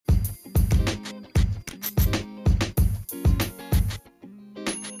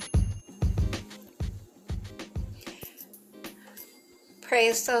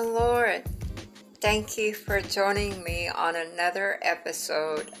Praise the Lord. Thank you for joining me on another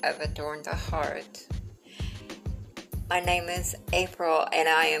episode of Adorn the Heart. My name is April, and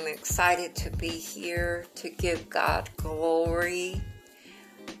I am excited to be here to give God glory,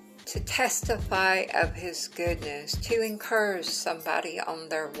 to testify of His goodness, to encourage somebody on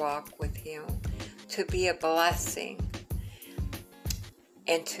their walk with Him, to be a blessing,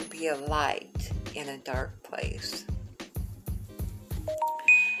 and to be a light in a dark place.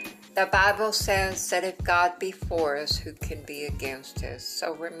 The Bible says that if God be for us, who can be against us?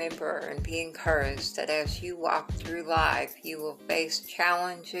 So remember and be encouraged that as you walk through life, you will face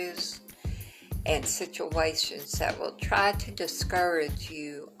challenges and situations that will try to discourage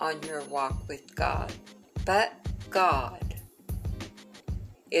you on your walk with God. But God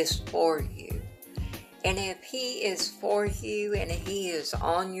is for you. And if He is for you and He is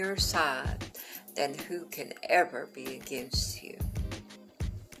on your side, then who can ever be against you?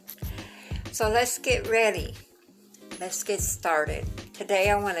 So let's get ready. Let's get started. Today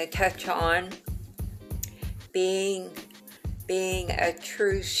I want to touch on being a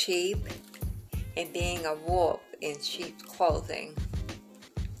true sheep and being a wolf in sheep's clothing.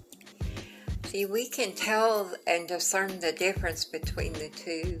 See, we can tell and discern the difference between the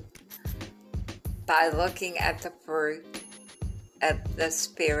two by looking at the fruit of the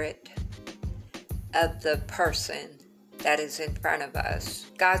spirit of the person that is in front of us.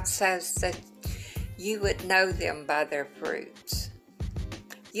 God says that you would know them by their fruits.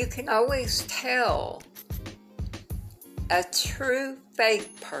 You can always tell a true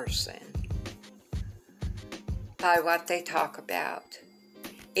faith person by what they talk about.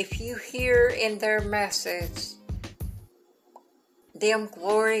 If you hear in their message them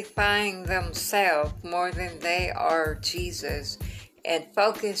glorifying themselves more than they are Jesus and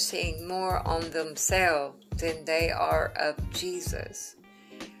focusing more on themselves than they are of Jesus,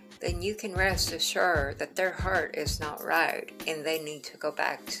 then you can rest assured that their heart is not right and they need to go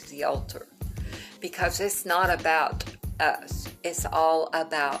back to the altar. Because it's not about us. It's all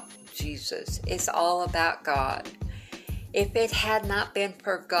about Jesus. It's all about God. If it had not been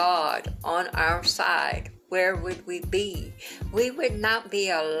for God on our side, where would we be? We would not be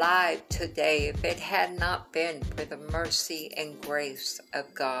alive today if it had not been for the mercy and grace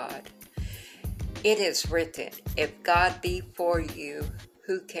of God. It is written, if God be for you,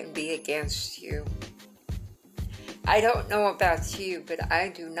 who can be against you? I don't know about you, but I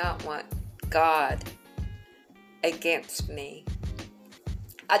do not want God against me.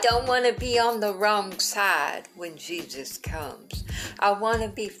 I don't want to be on the wrong side when Jesus comes. I want to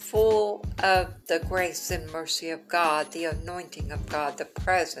be full of the grace and mercy of God, the anointing of God, the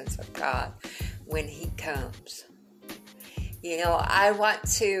presence of God when He comes. You know, I want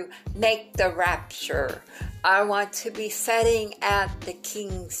to make the rapture. I want to be sitting at the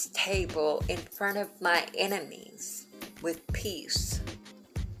King's table in front of my enemies with peace,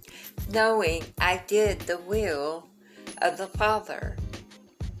 knowing I did the will of the Father.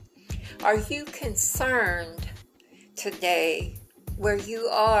 Are you concerned today where you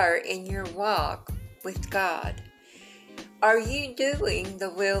are in your walk with God? Are you doing the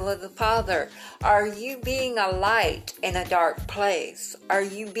will of the Father? Are you being a light in a dark place? Are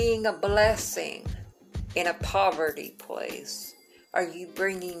you being a blessing in a poverty place? Are you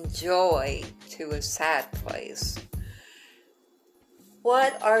bringing joy to a sad place?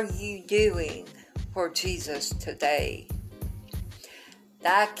 What are you doing for Jesus today?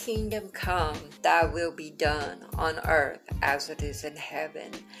 Thy kingdom come, thy will be done on earth as it is in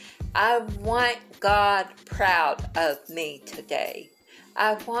heaven. I want God proud of me today.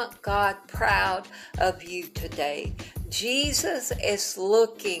 I want God proud of you today. Jesus is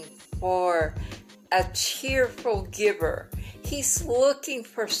looking for a cheerful giver. He's looking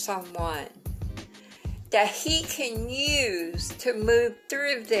for someone that He can use to move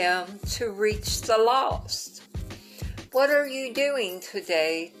through them to reach the lost. What are you doing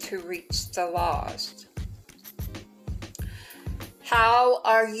today to reach the lost? How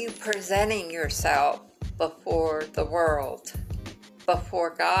are you presenting yourself before the world, before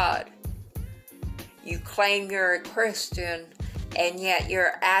God? You claim you're a Christian, and yet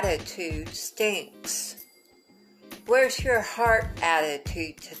your attitude stinks. Where's your heart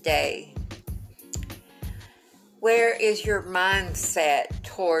attitude today? Where is your mindset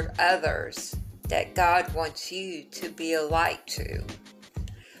toward others that God wants you to be a light to?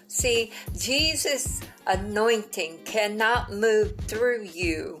 See, Jesus' anointing cannot move through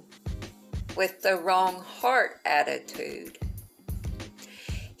you with the wrong heart attitude.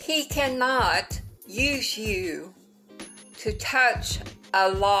 He cannot use you to touch a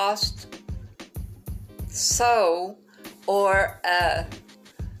lost soul or a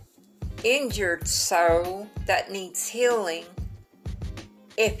injured soul that needs healing,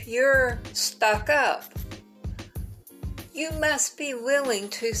 if you're stuck up, you must be willing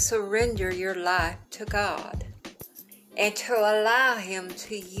to surrender your life to God and to allow Him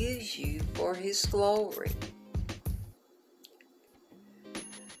to use you for His glory.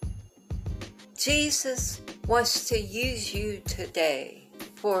 Jesus wants to use you today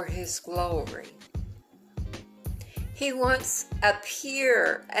for His glory. He wants a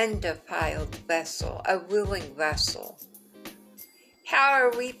pure, undefiled vessel, a willing vessel. How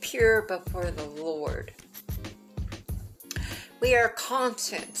are we pure before the Lord? We are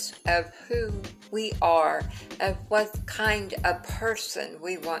conscious of who we are, of what kind of person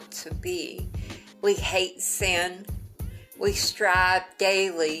we want to be. We hate sin. We strive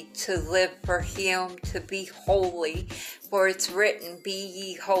daily to live for Him, to be holy. For it's written, "Be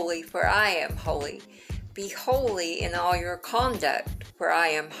ye holy, for I am holy." Be holy in all your conduct, for I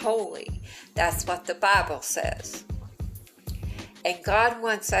am holy. That's what the Bible says. And God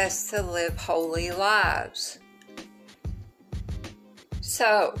wants us to live holy lives.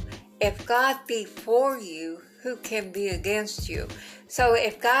 So, if God be for you, who can be against you? So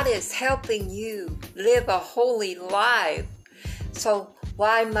if God is helping you live a holy life, so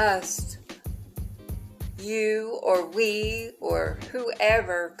why must you or we or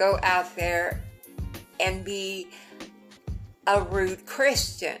whoever go out there and be a rude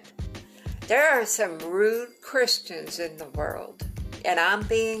Christian? There are some rude Christians in the world, and I'm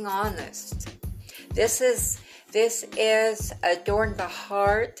being honest. This is Adorn the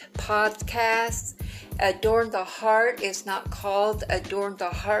Heart podcast. Adorn the Heart is not called Adorn the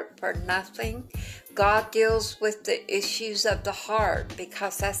Heart for nothing. God deals with the issues of the heart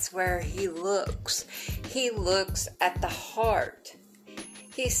because that's where He looks. He looks at the heart.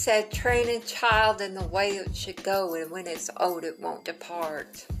 He said, "Train a child in the way it should go, and when it's old, it won't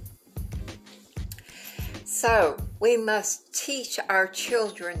depart." So, we must teach our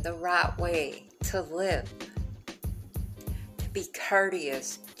children the right way to live, to be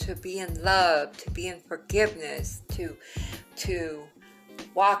courteous, to be in love, to be in forgiveness, to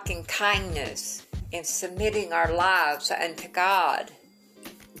walk in kindness, in submitting our lives unto God,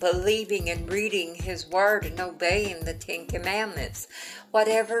 believing and reading His Word and obeying the 10 Commandments.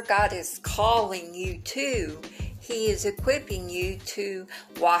 Whatever God is calling you to, He is equipping you to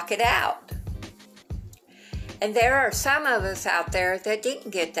walk it out. And there are some of us out there that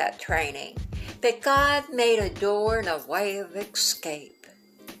didn't get that training, but God made a door and a way of escape.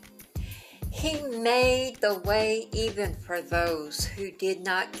 He made the way even for those who did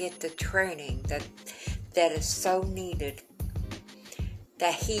not get the training that is so needed,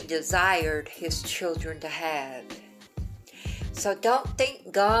 that He desired His children to have. So don't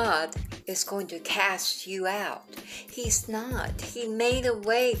think God is going to cast you out. He's not. He made a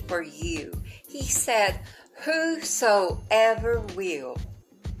way for you. He said, "Whosoever will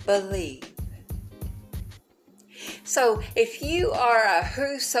believe." So if you are a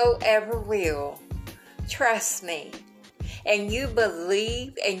whosoever will, trust me, and you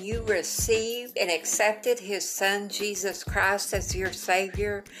believe and you received and accepted His Son Jesus Christ as your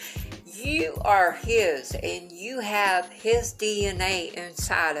Savior, you are His and you have His DNA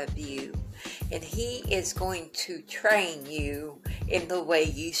inside of you. And He is going to train you in the way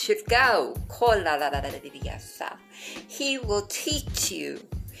you should go. He will teach you.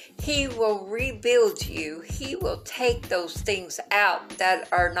 He will rebuild you. He will take those things out that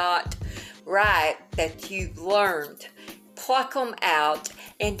are not right that you've learned. Pluck them out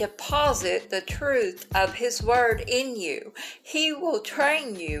and deposit the truth of His Word in you. He will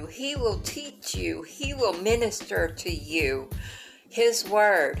train you. He will teach you. He will minister to you His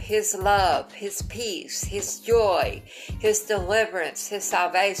Word, His love, His peace, His joy, His deliverance, His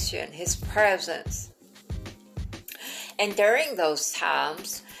salvation, His presence. And during those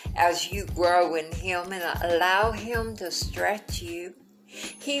times, as you grow in Him and allow Him to stretch you,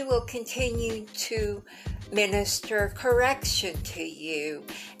 He will continue to minister correction to you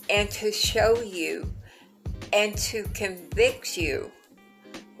and to show you and to convict you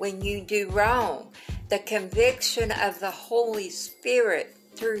when you do wrong. The conviction of the Holy Spirit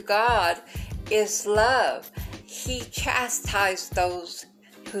through God is love. He chastised those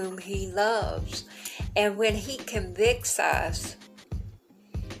whom He loves. And when He convicts us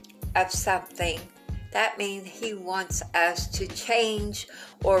of something, that means He wants us to change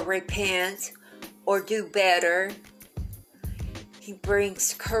or repent or do better. He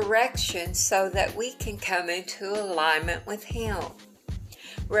brings correction so that we can come into alignment with Him.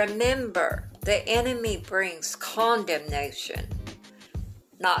 Remember, the enemy brings condemnation,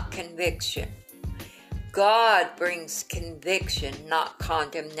 not conviction. God brings conviction, not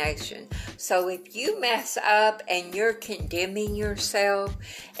condemnation. So if you mess up and you're condemning yourself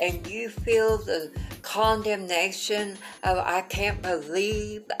and you feel the condemnation of, I can't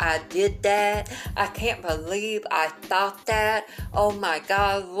believe I did that, I can't believe I thought that, oh my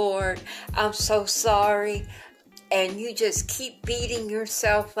God, Lord, I'm so sorry, and you just keep beating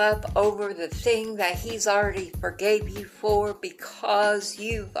yourself up over the thing that He's already forgave you for because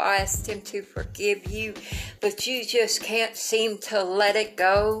you've asked Him to forgive you, but you just can't seem to let it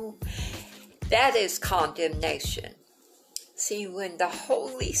go, that is condemnation. See, when the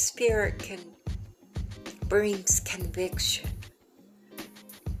Holy Spirit brings conviction,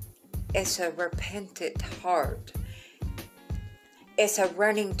 it's a repentant heart. It's a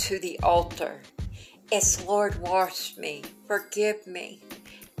running to the altar. It's, Lord, wash me, forgive me.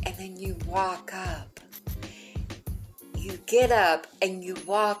 And then you walk up. You get up and you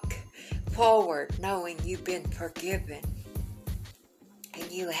walk forward knowing you've been forgiven. And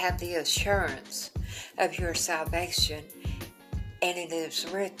you have the assurance of your salvation. And it is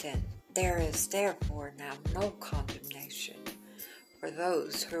written, there is therefore now no condemnation for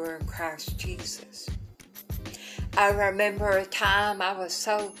those who are in Christ Jesus. I remember a time I was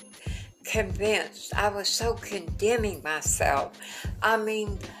so convinced, I was so condemning myself. I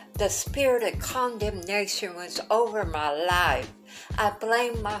mean, the spirit of condemnation was over my life. I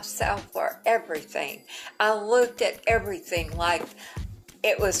blamed myself for everything. I looked at everything like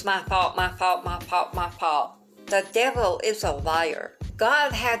it was my fault, my fault, my fault, my fault. The devil is a liar.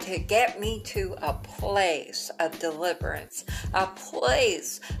 God had to get me to a place of deliverance, a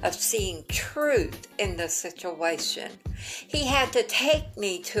place of seeing truth in the situation. He had to take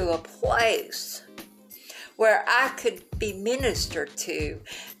me to a place where I could be ministered to,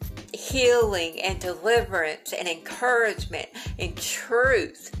 healing and deliverance and encouragement and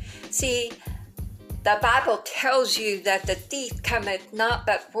truth. See, the Bible tells you that the thief cometh not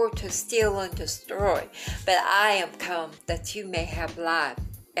but for to steal and destroy, but I am come that you may have life,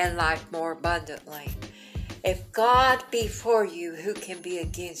 and life more abundantly. If God be for you, who can be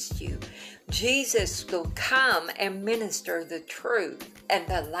against you? Jesus will come and minister the truth and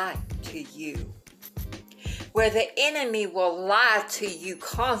the light to you. Where the enemy will lie to you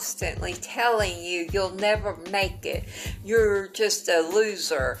constantly, telling you you'll never make it, you're just a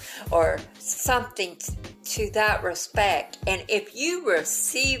loser, or something to that respect. And if you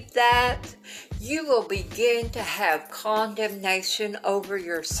receive that, you will begin to have condemnation over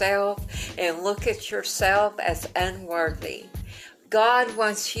yourself and look at yourself as unworthy. God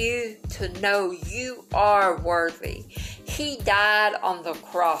wants you to know you are worthy. He died on the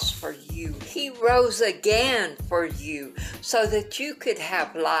cross for you. He rose again for you so that you could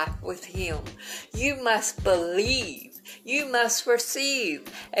have life with Him. You must believe, you must receive,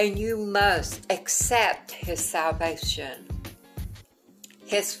 and you must accept His salvation,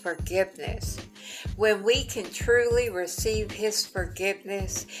 His forgiveness. When we can truly receive His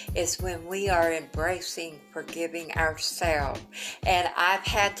forgiveness is when we are embracing forgiving ourselves. And I've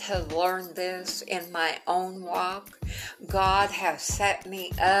had to learn this in my own walk. God has set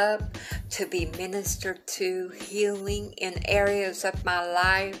me up to be ministered to, healing in areas of my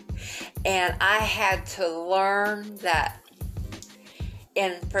life. And I had to learn that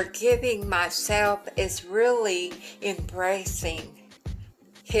in forgiving myself is really embracing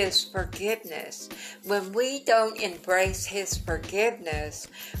His forgiveness. When we don't embrace His forgiveness,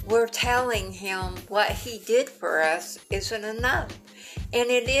 we're telling Him what He did for us isn't enough. And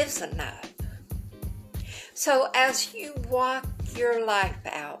it is enough. So as you walk your life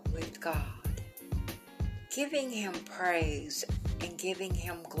out with God, giving Him praise and giving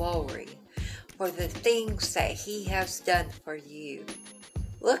Him glory for the things that He has done for you,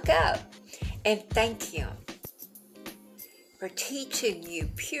 look up and thank Him for teaching you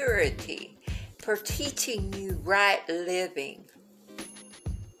purity, for teaching you right living,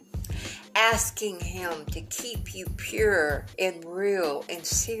 asking Him to keep you pure and real and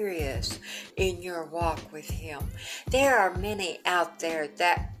serious in your walk with Him. There are many out there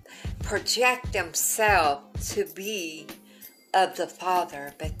that project themselves to be of the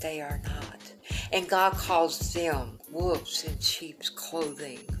Father, but they are not. And God calls them wolves in sheep's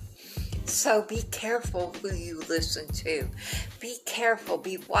clothing. So be careful who you listen to. Be careful.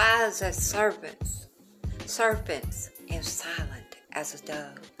 Be wise as serpents, and silent as a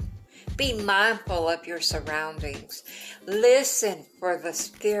dove. Be mindful of your surroundings. Listen for the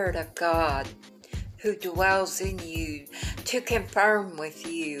Spirit of God who dwells in you to confirm with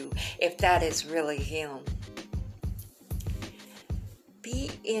you if that is really Him. Be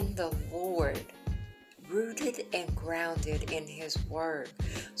in the Lord rooted and grounded in His Word,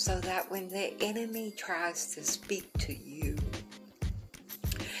 so that when the enemy tries to speak to you,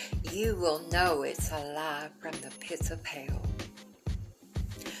 you will know it's a lie from the pits of hell.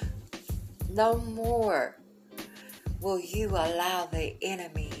 No more will you allow the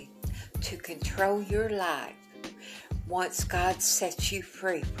enemy to control your life. Once God sets you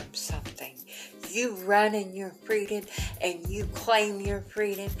free from something, you run in your freedom and you claim your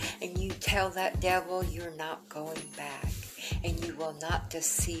freedom and you tell that devil you're not going back and you will not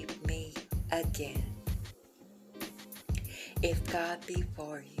deceive me again. If God be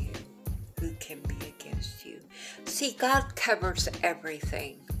for you, who can be against you? See, God covers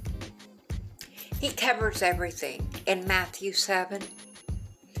everything. He covers everything. In Matthew 7,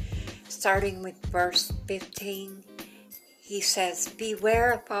 starting with verse 15, He says,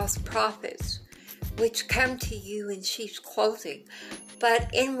 "Beware of false prophets, which come to you in sheep's clothing, but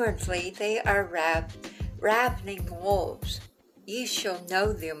inwardly they are ravening wolves. You shall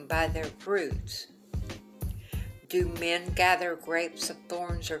know them by their fruits. Do men gather grapes of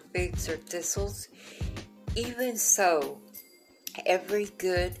thorns or figs or thistles? Even so, every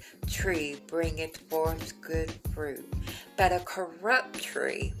good tree bringeth forth good fruit, but a corrupt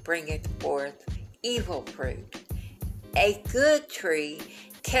tree bringeth forth evil fruit. A good tree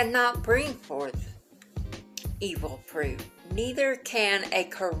cannot bring forth evil fruit, neither can a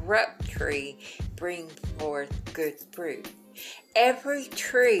corrupt tree bring forth good fruit. Every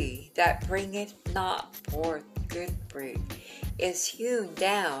tree that bringeth not forth good fruit is hewn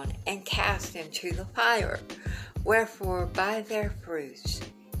down and cast into the fire. Wherefore by their fruits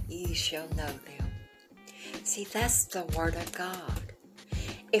ye shall know them." See, that's the Word of God.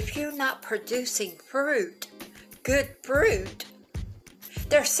 If you're not producing fruit, good fruit,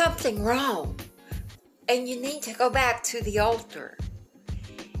 there's something wrong. And you need to go back to the altar.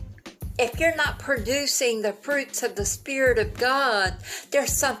 If you're not producing the fruits of the Spirit of God,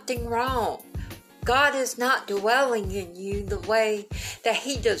 there's something wrong. God is not dwelling in you the way that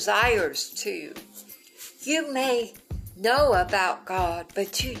He desires to. You may know about God,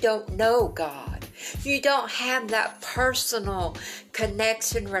 but you don't know God. You don't have that personal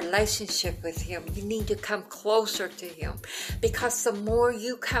connection, relationship with Him. You need to come closer to Him, because the more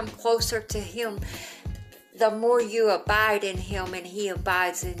you come closer to Him, the more you abide in Him and He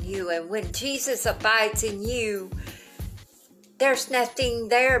abides in you. And when Jesus abides in you, there's nothing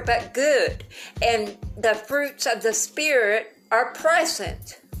there but good. And the fruits of the Spirit are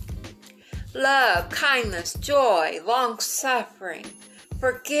present. Love, kindness, joy, long-suffering,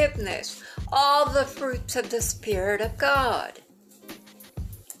 forgiveness, all the fruits of the Spirit of God.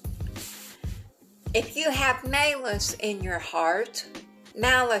 If you have malice in your heart,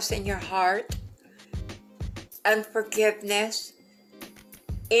 unforgiveness,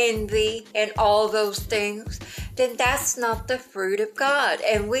 envy, and all those things, then that's not the fruit of God.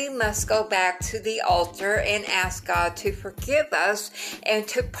 And we must go back to the altar and ask God to forgive us and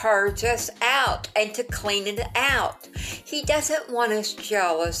to purge us out and to clean it out. He doesn't want us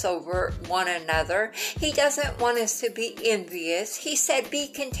jealous over one another. He doesn't want us to be envious. He said, "Be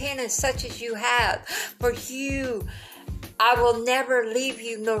content in such as you have, for you, I will never leave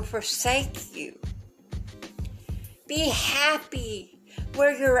you nor forsake you." Be happy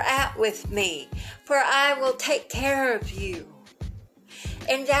where you're at with me, for I will take care of you.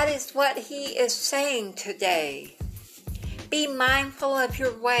 And that is what He is saying today. Be mindful of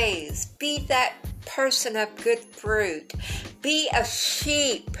your ways. Be that person of good fruit. Be a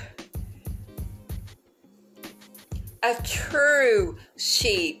sheep, a true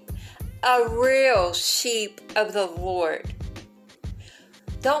sheep, a real sheep of the Lord.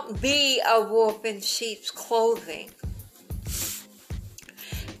 Don't be a wolf in sheep's clothing.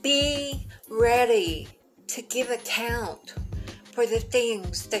 Be ready to give account for the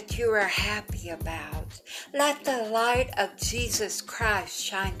things that you are happy about. Let the light of Jesus Christ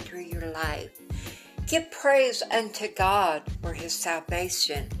shine through your life. Give praise unto God for His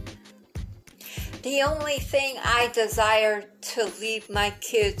salvation. The only thing I desire to leave my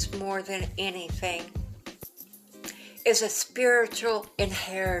kids more than anything is a spiritual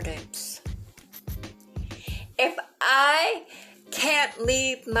inheritance. If I can't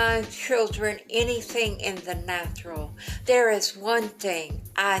leave my children anything in the natural, there is one thing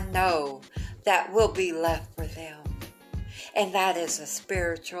I know that will be left for them, and that is a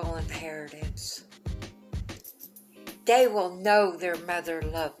spiritual inheritance. They will know their mother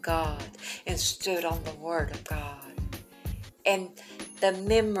loved God and stood on the Word of God, and the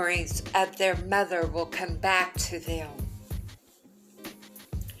memories of their mother will come back to them.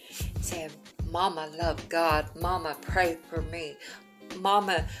 Say, "Mama loved God. Mama prayed for me.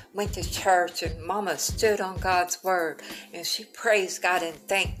 Mama went to church and Mama stood on God's word and she praised God and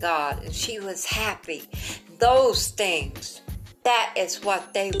thanked God and she was happy. Those things, that is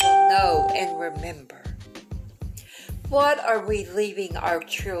what they will know and remember. What are we leaving our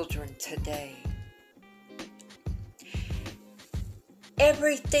children today?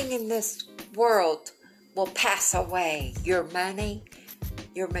 Everything in this world will pass away. Your money,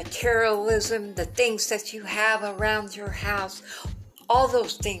 your materialism, the things that you have around your house, all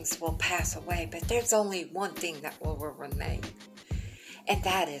those things will pass away. But there's only one thing that will remain. And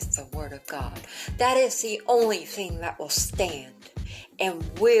that is the Word of God. That is the only thing that will stand and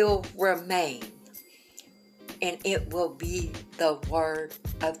will remain. And it will be the Word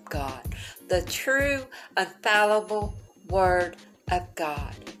of God. The true, infallible Word of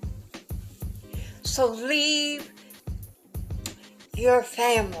God. So leave your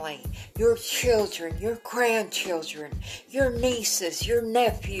family, your children, your grandchildren, your nieces, your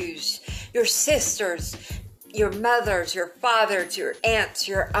nephews, your sisters, your mothers, your fathers, your aunts,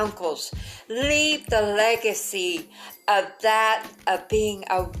 your uncles. Leave the legacy of that, of being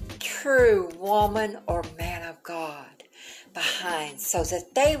a true woman or man of God behind, so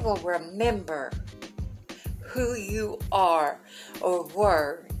that they will remember who you are or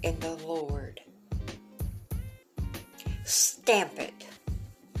were in the Lord. Stamp it.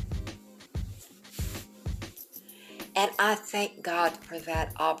 And I thank God for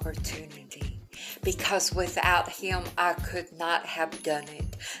that opportunity, because without Him I could not have done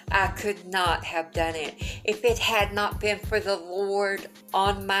it. I could not have done it. If it had not been for the Lord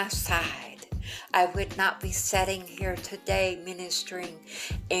on my side, I would not be sitting here today ministering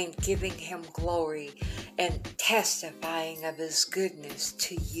and giving Him glory and testifying of His goodness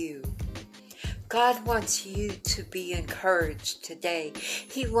to you. God wants you to be encouraged today.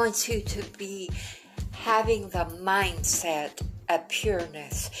 He wants you to be having the mindset of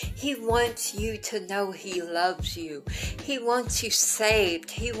pureness. He wants you to know He loves you. He wants you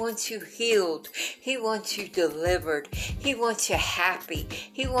saved. He wants you healed. He wants you delivered. He wants you happy.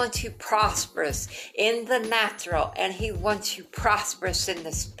 He wants you prosperous in the natural, and He wants you prosperous in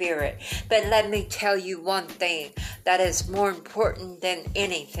the spirit. But let me tell you one thing that is more important than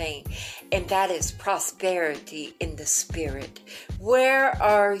anything, and that is prosperity in the spirit. Where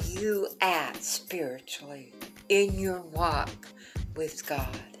are you at spiritually in your walk with God?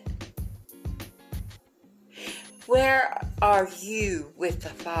 Where are you with the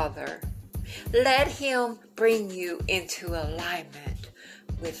Father? Let Him bring you into alignment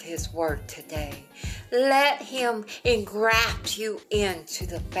with His Word today. Let Him engraft you into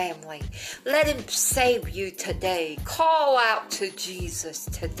the family. Let Him save you today. Call out to Jesus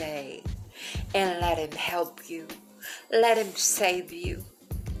today and let Him help you. Let Him save you.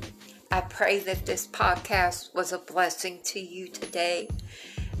 I pray that this podcast was a blessing to you today.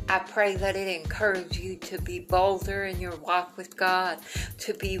 I pray that it encouraged you to be bolder in your walk with God,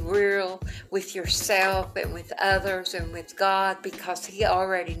 to be real with yourself and with others and with God, because He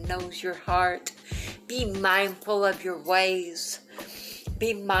already knows your heart. Be mindful of your ways.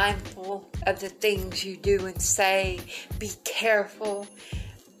 Be mindful of the things you do and say. Be careful.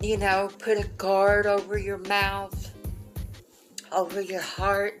 Put a guard over your mouth, over your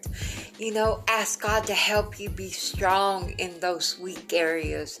heart. Ask God to help you be strong in those weak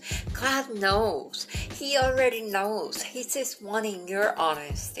areas. God knows. He already knows. He's just wanting your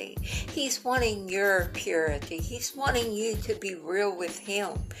honesty. He's wanting your purity. He's wanting you to be real with Him.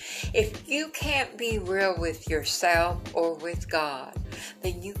 If you can't be real with yourself or with God,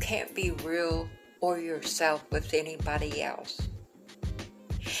 then you can't be real or yourself with anybody else.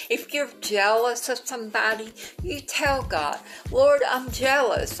 If you're jealous of somebody, you tell God, Lord, I'm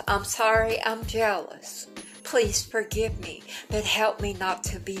jealous. I'm sorry, I'm jealous. Please forgive me, but help me not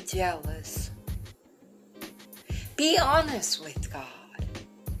to be jealous. Be honest with God.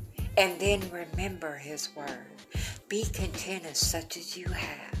 And then remember His word. Be content as such as you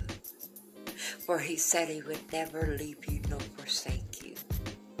have. For He said He would never leave you nor forsake you.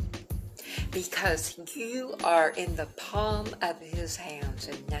 Because you are in the palm of His hands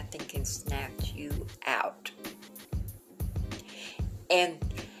and nothing can snatch you out. And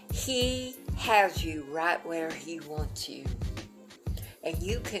He has you right where He wants you. And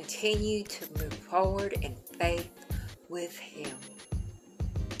you continue to move forward in faith with Him.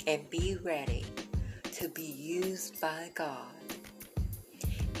 And be ready to be used by God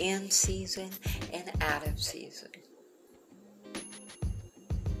in season and out of season.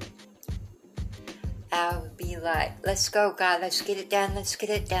 I would be like, let's go, God, let's get it done, let's get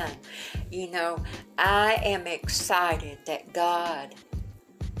it done. I am excited that God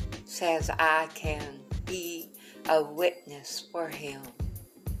says I can be a witness for Him.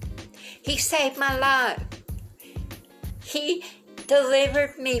 He saved my life. He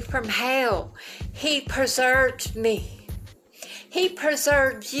delivered me from hell. He preserved me. He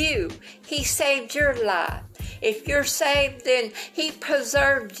preserved you. He saved your life. If you're saved, then He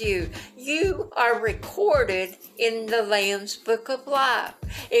preserved you. You are recorded in the Lamb's Book of Life.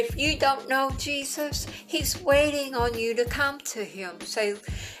 If you don't know Jesus, He's waiting on you to come to Him. Say,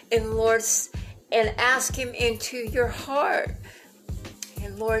 and Lord, and ask Him into your heart.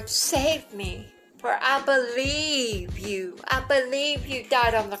 And Lord, save me. For I believe you. I believe you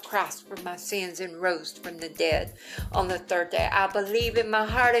died on the cross for my sins and rose from the dead on the third day. I believe in my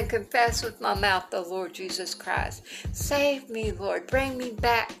heart and confess with my mouth the Lord Jesus Christ. Save me, Lord. Bring me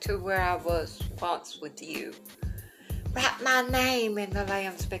back to where I was once with you. Write my name in the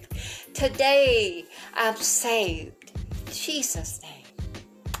Lamb's Book. Today I'm saved. In Jesus' name.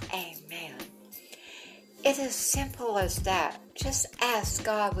 Amen. It is simple as that. Just ask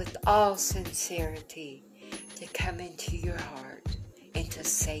God with all sincerity to come into your heart and to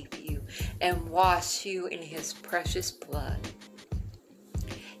save you and wash you in His precious blood.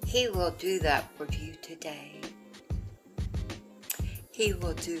 He will do that for you today. He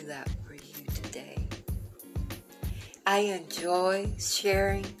will do that for you today. I enjoy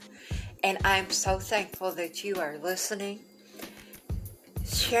sharing, and I'm so thankful that you are listening.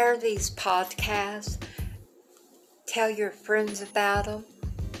 Share these podcasts. Tell your friends about them.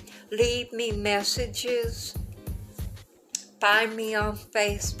 Leave me messages. Find me on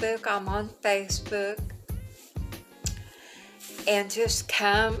Facebook. I'm on Facebook. And just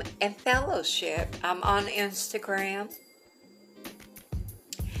come and fellowship. I'm on Instagram.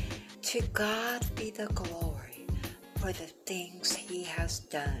 To God be the glory for the things He has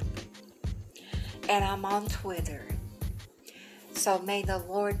done. And I'm on Twitter. So may the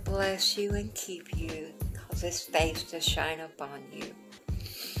Lord bless you and keep you. His face to shine upon you.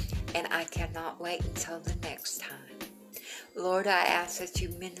 And I cannot wait until the next time. Lord, I ask that you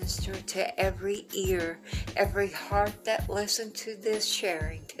minister to every ear, every heart that listened to this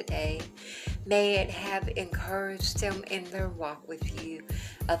sharing today. May it have encouraged them in their walk with you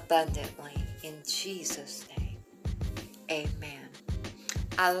abundantly. In Jesus' name, amen.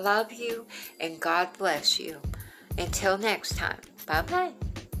 I love you and God bless you. Until next time, bye-bye.